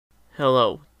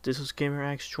Hello, this is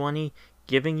Gamer-X20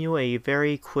 giving you a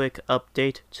very quick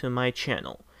update to my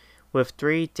channel with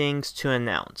 3 things to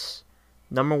announce.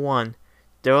 Number 1,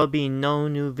 there will be no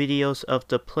new videos of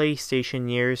the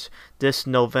PlayStation years this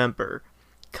November,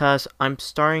 cause I'm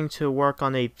starting to work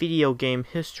on a video game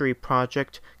history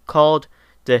project called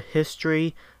The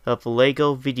History of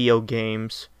LEGO Video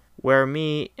Games, where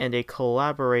me and a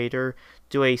collaborator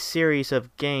do a series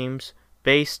of games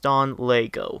based on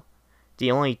LEGO. The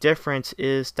only difference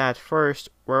is that first,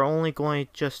 we're only going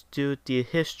to just do the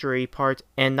history part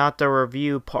and not the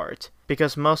review part,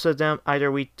 because most of them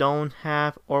either we don't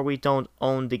have or we don't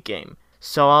own the game.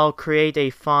 So I'll create a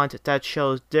font that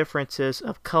shows differences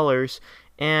of colors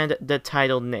and the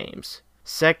title names.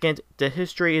 Second, the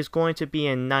history is going to be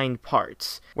in 9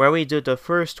 parts, where we do the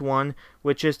first one,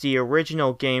 which is the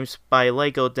original games by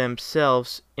LEGO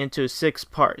themselves, into 6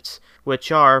 parts,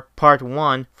 which are Part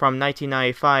 1 from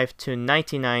 1995 to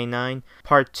 1999,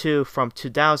 Part 2 from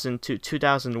 2000 to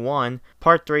 2001,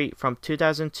 Part 3 from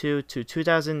 2002 to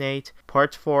 2008,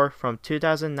 Part 4 from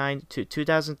 2009 to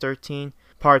 2013,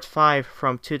 Part 5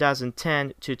 from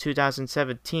 2010 to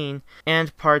 2017,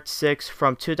 and Part 6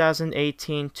 from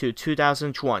 2018 to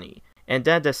 2020. And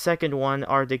then the second one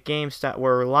are the games that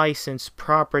were licensed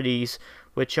properties,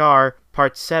 which are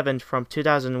Part 7 from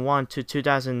 2001 to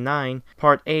 2009,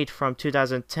 Part 8 from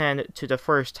 2010 to the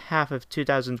first half of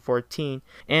 2014,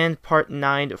 and Part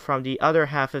 9 from the other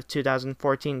half of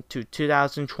 2014 to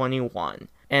 2021.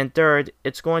 And third,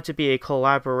 it's going to be a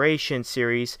collaboration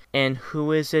series, and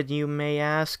who is it, you may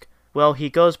ask? Well, he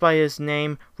goes by his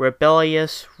name,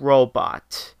 Rebellious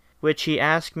Robot, which he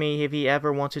asked me if he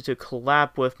ever wanted to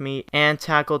collab with me and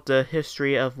tackle the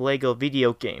history of LEGO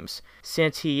video games,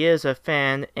 since he is a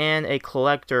fan and a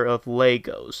collector of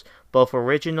LEGOs, both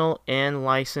original and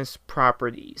licensed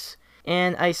properties.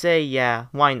 And I say, yeah,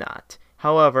 why not?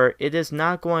 However, it is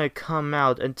not going to come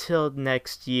out until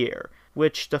next year,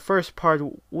 which the first part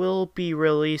will be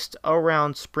released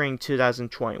around spring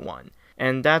 2021.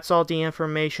 And that's all the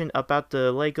information about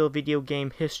the LEGO video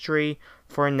game history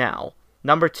for now.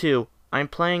 Number 2, I'm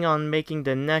planning on making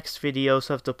the next videos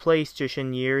of the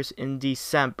PlayStation years in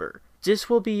December. This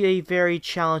will be a very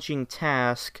challenging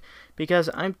task because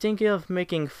I'm thinking of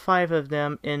making 5 of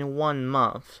them in 1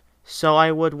 month. So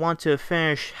I would want to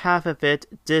finish half of it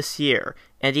this year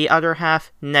and the other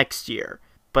half next year.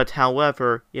 But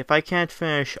however, if I can't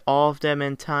finish all of them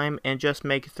in time and just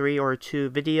make 3 or 2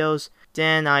 videos,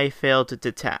 then I failed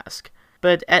the task.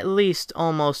 But at least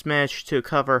almost managed to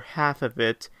cover half of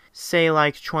it, say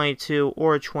like 22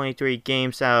 or 23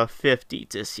 games out of 50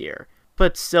 this year.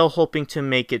 But still hoping to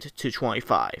make it to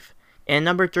 25. And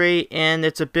number 3, and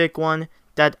it's a big one,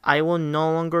 that I will no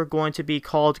longer going to be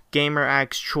called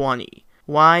Gamer-X20.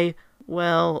 Why?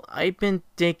 Well, I've been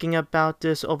thinking about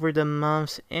this over the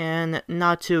months and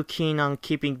not too keen on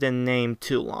keeping the name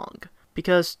too long.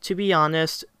 Because, to be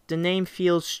honest, the name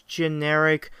feels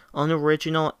generic,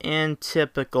 unoriginal, and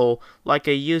typical, like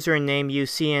a username you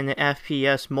see in an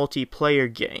FPS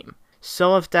multiplayer game.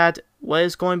 So if that, what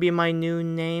is going to be my new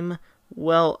name?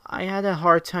 Well, I had a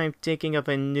hard time thinking of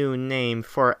a new name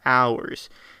for hours,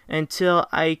 until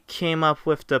I came up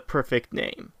with the perfect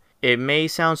name. It may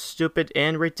sound stupid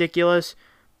and ridiculous,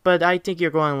 but I think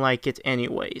you're going to like it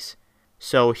anyways.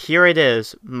 So here it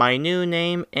is, my new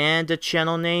name, and the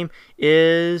channel name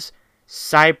is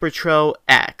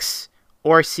Cybetro-X,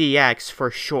 or CX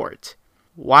for short.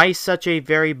 Why such a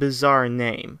very bizarre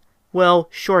name? Well,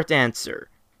 short answer.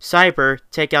 Cyber,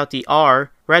 take out the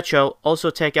R, retro,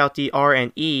 also take out the R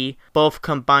and E, both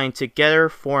combined together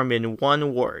form in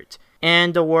one word.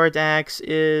 And the word X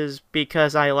is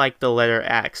because I like the letter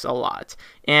X a lot,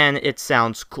 and it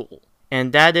sounds cool.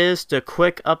 And that is the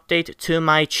quick update to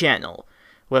my channel.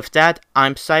 With that,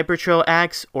 I'm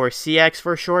Cybetro-X, or CX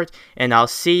for short, and I'll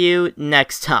see you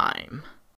next time.